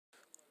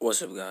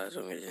What's up, guys?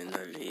 I'm gonna do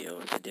another video.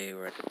 Today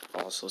we're at the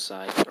fossil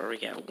side. I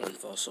already got one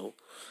fossil,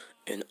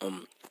 and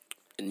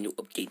a new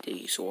update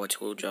day. So I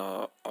told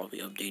y'all I'll be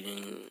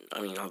updating.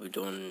 I'll be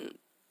doing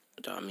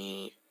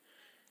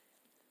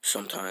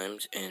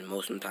sometimes, and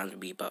most of the times will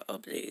be about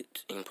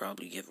updates and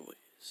probably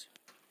giveaways.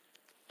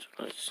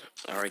 So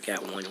I already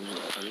got one. It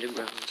was an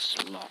underground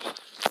sloth.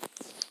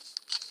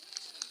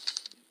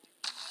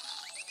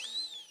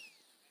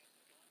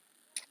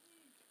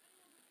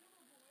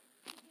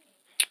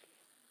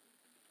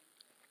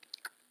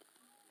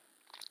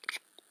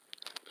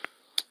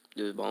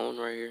 This bone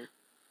right here.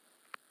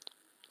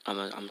 I'm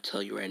gonna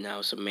tell you right now,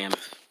 it's a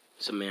mammoth.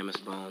 It's a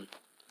mammoth bone.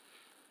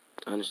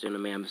 I understand a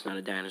mammoth's not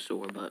a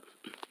dinosaur, but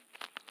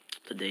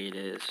today it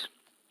is.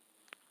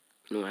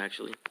 No,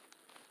 actually,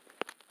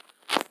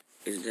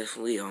 it's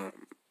definitely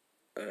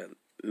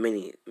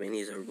mini.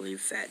 Minis are really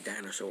fat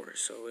dinosaurs,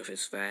 so if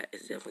it's fat,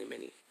 it's definitely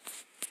mini.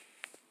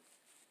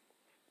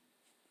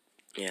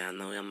 Yeah, I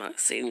know I'm not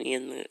saying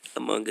in the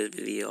Among Us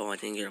video I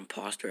didn't get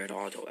imposter at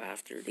all until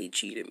after they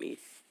cheated me.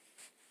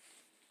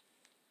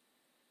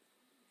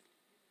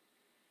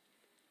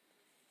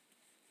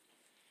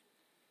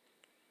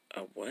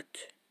 A what?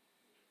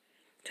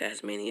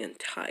 Tasmanian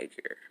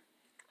tiger.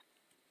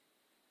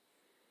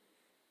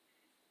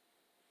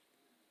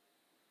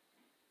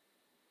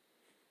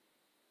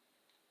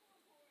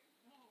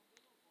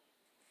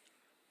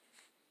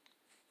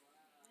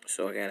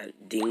 So I got a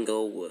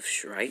dingo with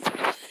stripe.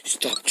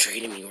 Stop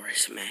trading me or I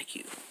smack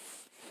you.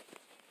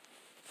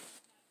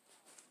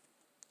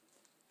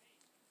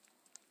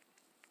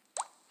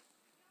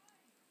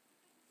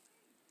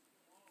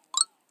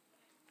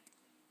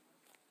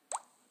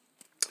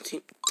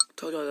 See,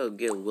 told y'all I would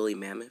get a woolly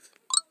mammoth.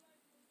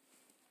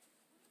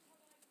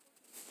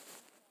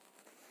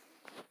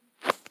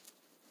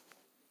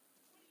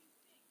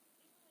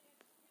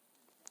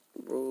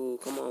 Bro,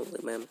 come on, woolly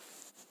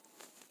mammoth.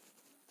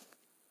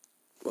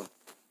 Well,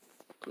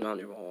 I'm on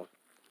your wall.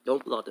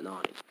 Don't blow out the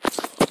awning.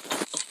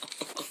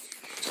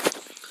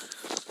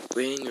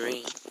 Ring,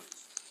 ring.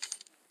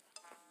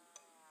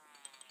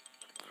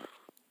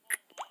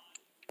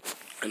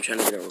 I'm trying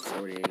to get a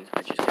recording.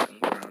 I just got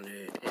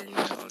grounded, and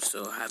I'm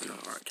still having a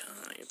hard time.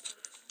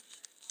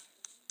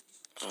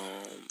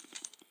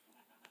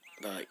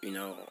 But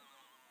no.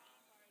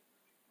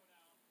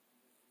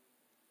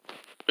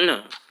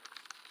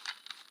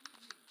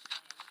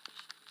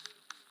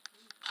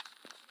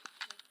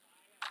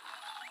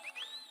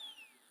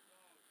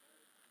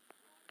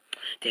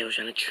 They was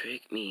trying to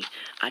trick me.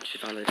 I just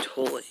found a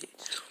toy.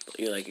 But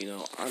you're like,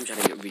 I'm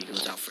trying to get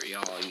videos out for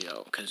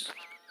y'all, because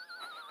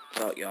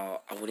without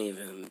y'all, I wouldn't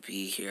even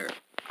be here.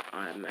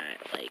 I'm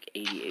at like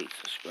 88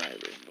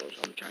 subscribers, bro,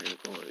 so I'm trying to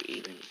go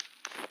even.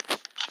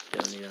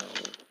 Then,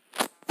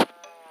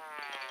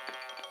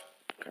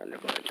 kind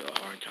of going into a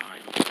hard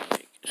time.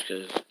 Like, it's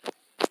because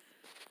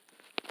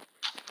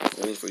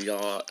waiting for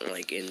y'all,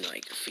 like, in,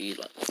 like, the feed,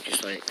 like,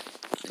 just, like,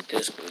 the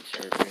Discord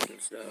servers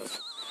and stuff.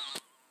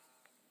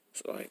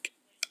 So, like,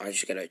 I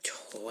just got a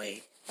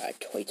toy. A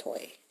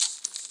toy.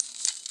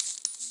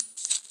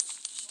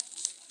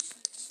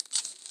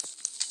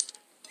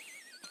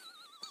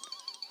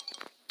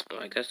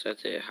 Well, I guess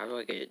that's it. How do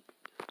I get...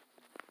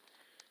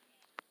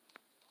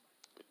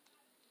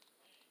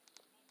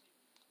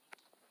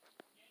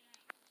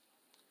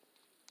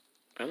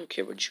 I don't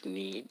care what you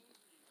need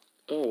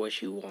or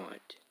what you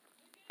want.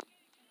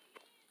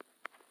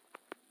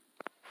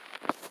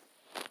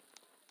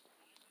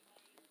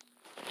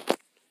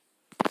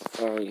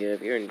 Oh yeah,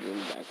 if you're in the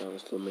background,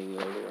 it's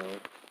Flamingo,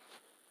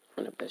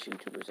 one of the best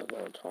YouTubers of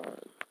all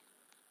time.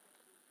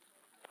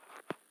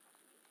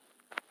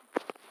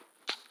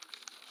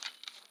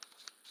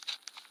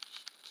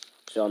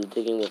 So I'm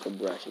digging with a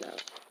brush now.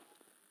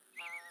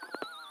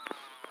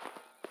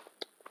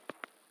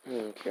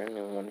 Okay, I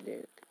don't want to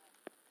dig.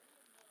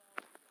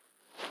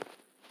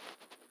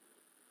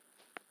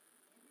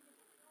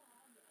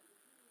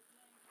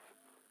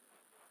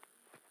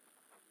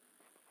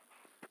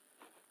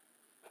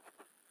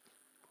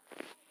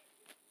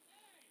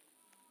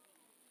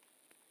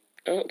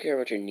 I don't care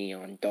about your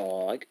neon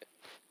dog.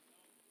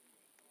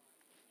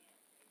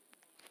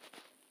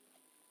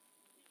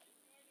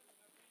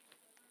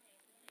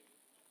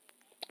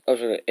 Oh,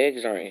 so the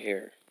eggs aren't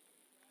here.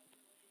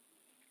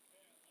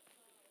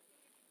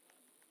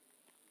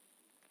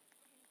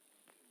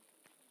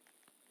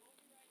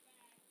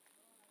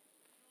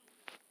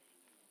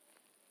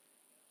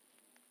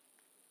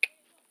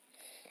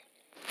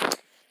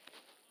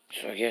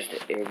 So I guess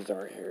the eggs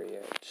aren't here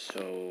yet.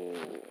 So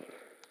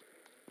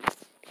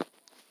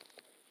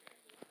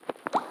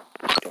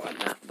do I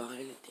not buy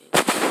anything? I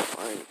don't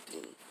buy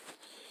anything.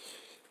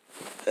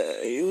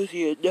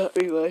 Usually a nut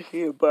right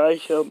here buy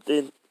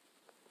something.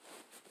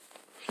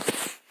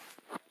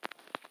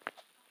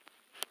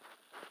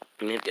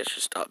 Maybe I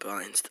should stop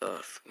buying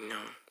stuff,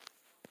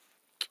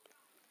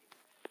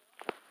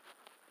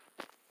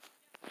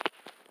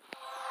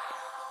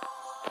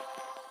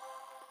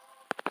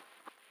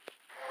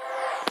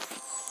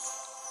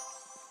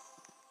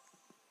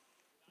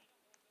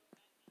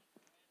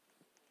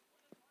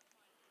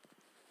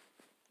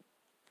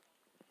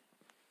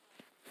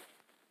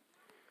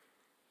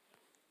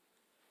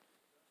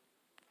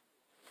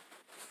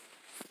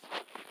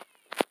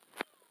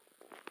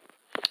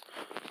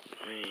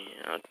 Man,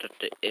 I thought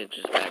the Edge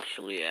is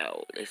actually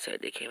out. They said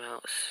they came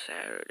out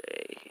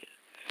Saturday.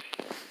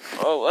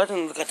 Oh, I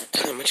didn't look at the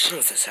time. I just know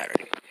it's a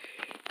Saturday.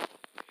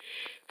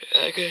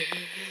 Okay.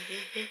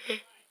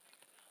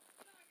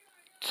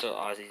 So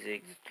Ozzy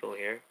Ziggs is still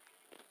here.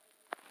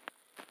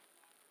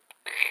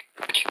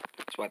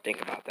 That's what I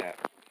think about that.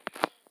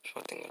 That's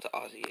what I think about the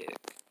Ozzy Ziggs.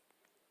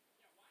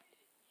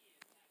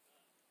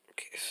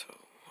 Okay, so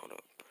hold up.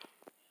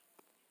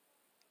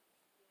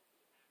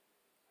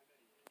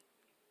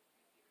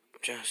 I'm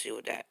trying to see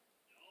what that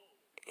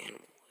animal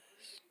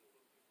is.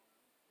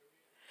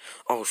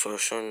 Oh, so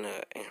it's showing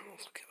the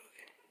animals. Okay,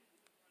 okay.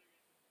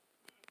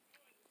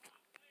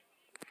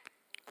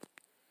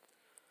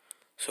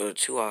 So the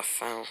two I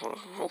found.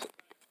 Hold on.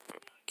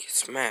 Get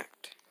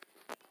smacked.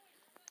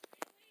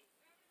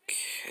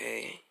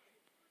 Okay.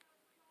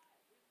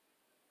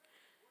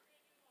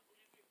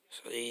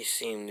 So these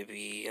seem to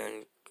be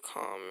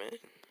uncommon.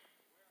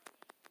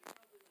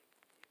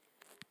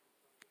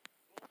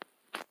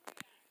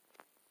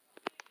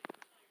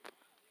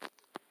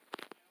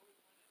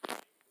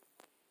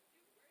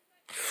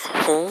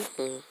 Oh,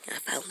 I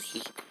found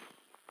these.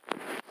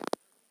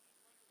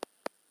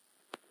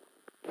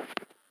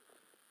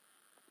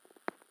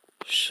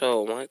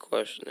 So my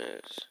question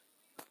is,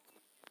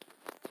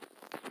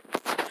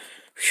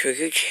 should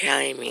you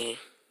tell me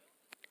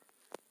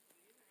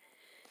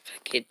if I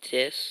get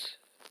this,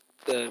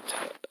 the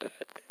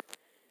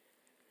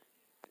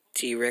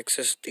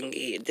T-Rex's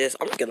thingy, this,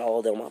 I'm gonna get all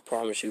of them, I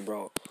promise you,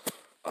 bro.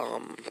 I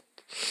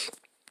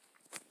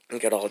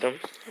get all of them,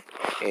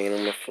 and I'm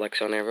gonna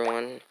flex on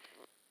everyone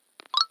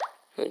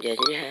who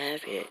doesn't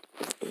have it.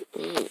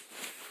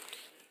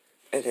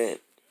 And then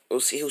we'll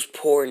see who's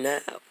poor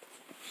now.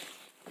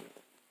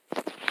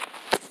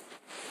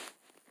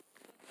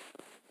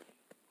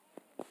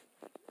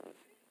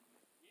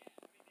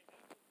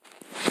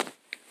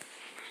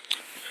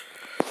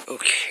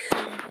 Okay.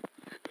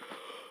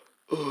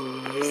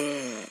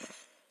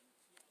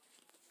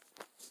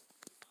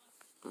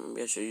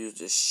 Maybe I should use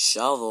this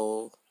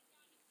shovel.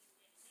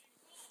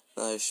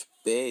 Not a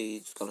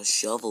spade, it's called a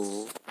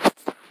shovel.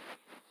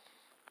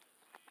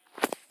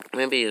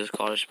 Maybe it's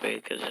called a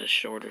spade because it's a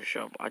shorter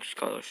shovel. I just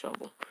call it a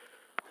shovel.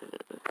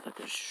 It's like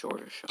a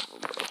shorter shovel,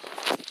 bro.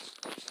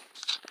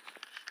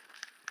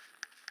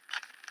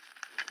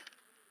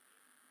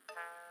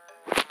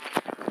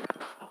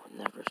 I would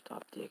never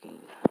stop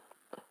digging.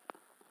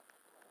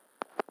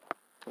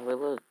 I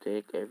would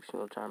dig every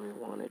single time we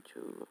wanted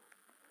to.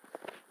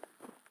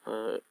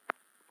 But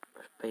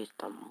it's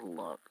based on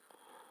luck.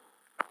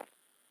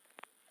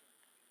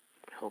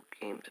 The whole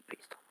game's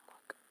based on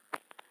luck.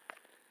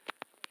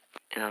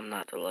 And I'm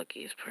not the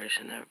luckiest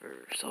person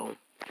ever, so.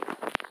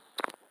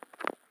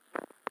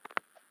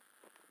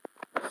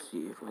 Let's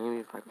see, maybe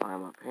if I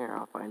climb up here,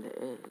 I'll find the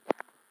egg.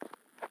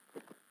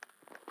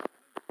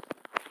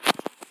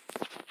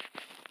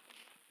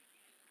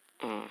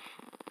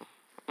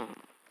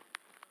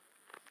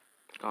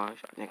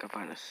 Gosh, I think I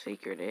find a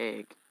sacred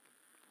egg.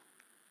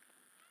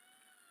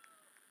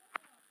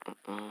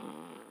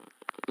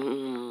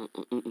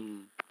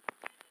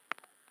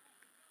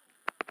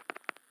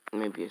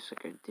 Maybe it's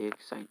like a dig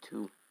site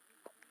too.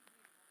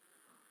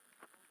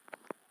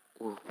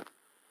 Ooh.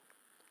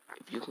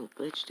 If you can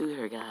glitch through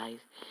here, guys,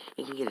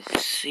 you can get a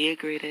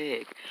secret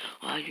egg.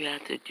 All you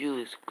have to do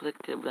is click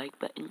the like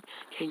button,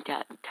 change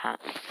that time.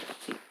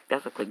 See,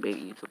 that's what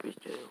clickbait YouTubers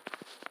do.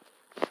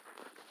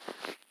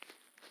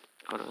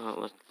 Hold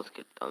on, let's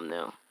get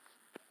thumbnail.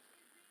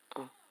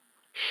 Oh,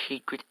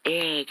 secret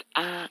egg.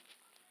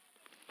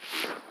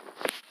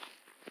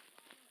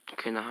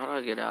 Okay, now how do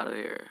I get out of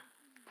here?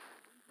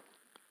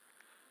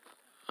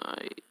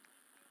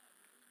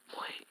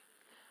 Wait,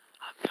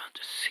 I found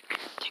a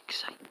secret dig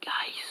site,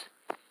 guys.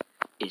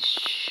 It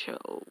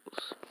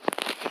shows.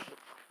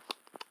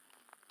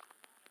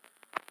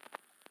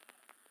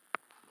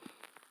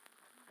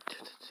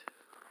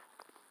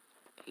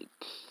 A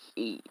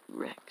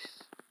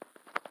T-Rex.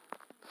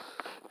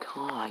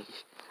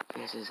 Guys,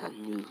 this is a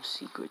new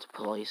secret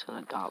place gonna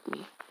adopt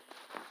me.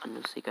 A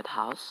new secret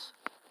house.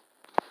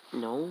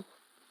 No?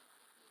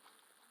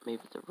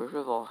 Maybe the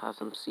river will have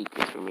some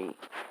secrets for me.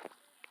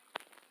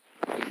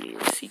 Maybe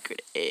a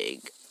secret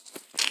egg.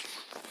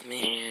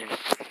 Man.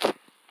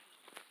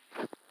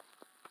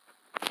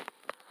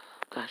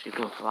 Gosh, you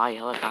can fly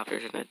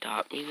helicopters and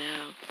adopt me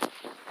now?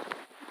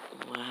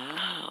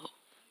 Wow.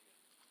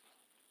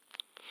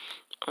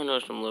 I know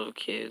some little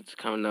kids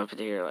coming up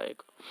there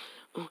like,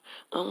 oh,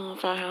 I want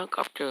to fly a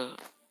helicopter.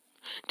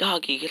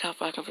 Doggy, get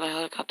off, I can fly a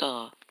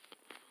helicopter.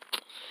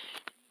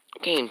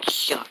 Game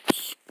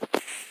sucks.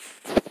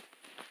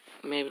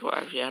 Maybe we'll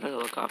actually add a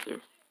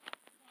helicopter.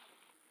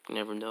 You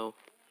never know.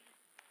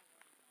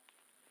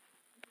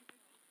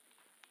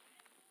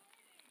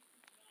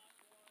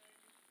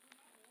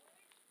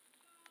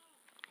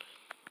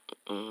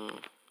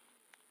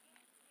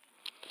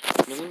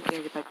 No one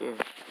cares about your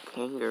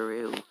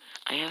kangaroo.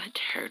 I have a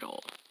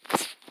turtle.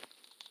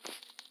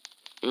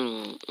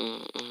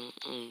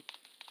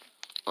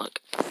 Look,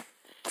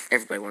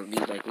 everybody wants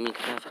to be like me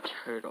because I have a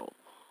turtle.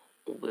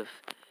 with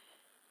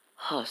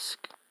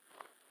husk.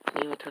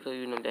 Name a turtle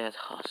you know that has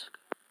husk.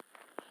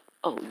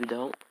 Oh, you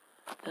don't?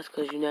 That's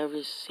because you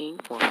never seen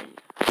one.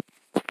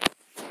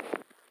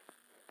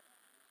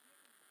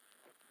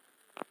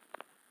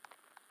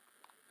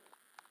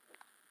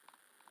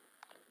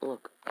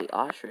 Look, the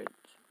ostrich.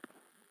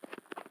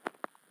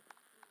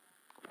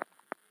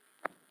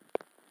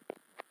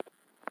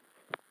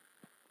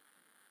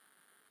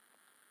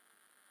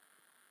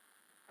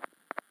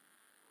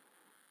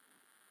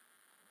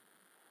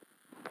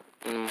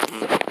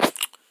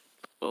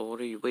 Well,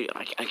 what are you waiting?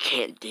 I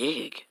can't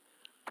dig.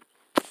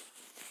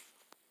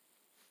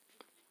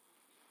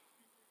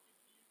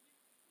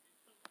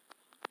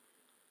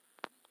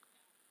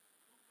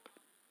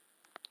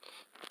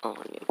 Oh,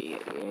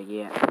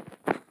 yeah.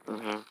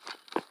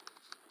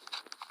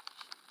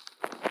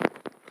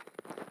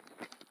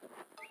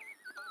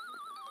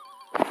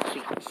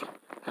 See,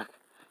 look,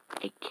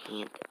 I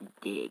can't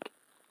dig.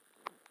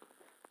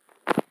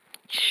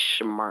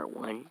 Smart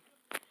one.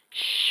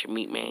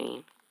 Schmeat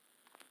man.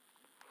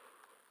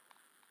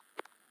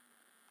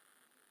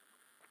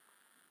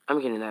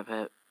 I'm getting that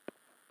pet.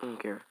 I don't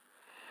care.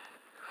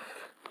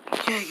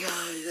 Okay,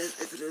 guys,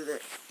 that's it.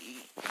 That.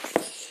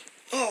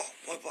 Oh,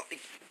 my body.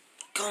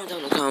 Comment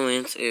down in the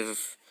comments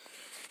if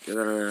you're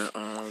gonna,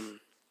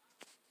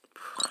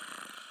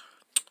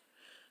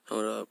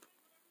 hold up.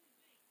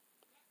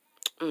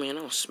 Man,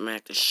 I'll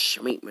smack the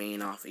schmeat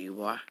man off of you,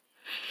 boy.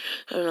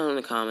 Let me know in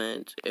the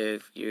comments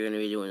if you're gonna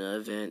be doing an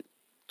event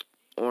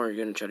or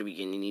you're gonna try to be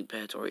getting any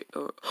pets or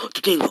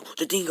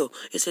the dingo,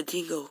 it's a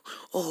dingo.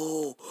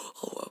 Oh,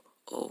 oh,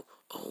 oh,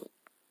 oh.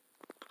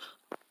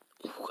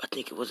 Ooh, I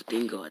think it was a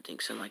dingo. I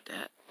think something like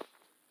that.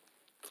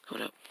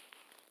 Hold up.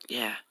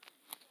 Yeah,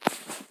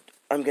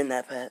 I'm getting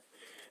that pet.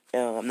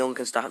 No one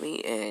can stop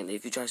me, and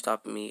if you try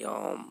stopping me,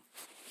 I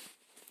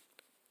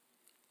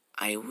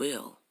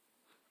will,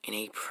 and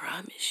I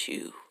promise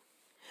you,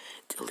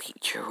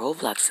 delete your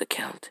Roblox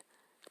account.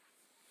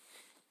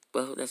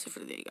 Well, that's it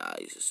for today,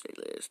 guys.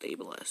 Stay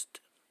blessed.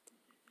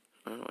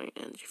 I don't know,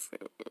 end your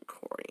favorite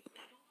recording.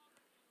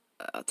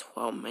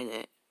 12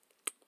 minutes.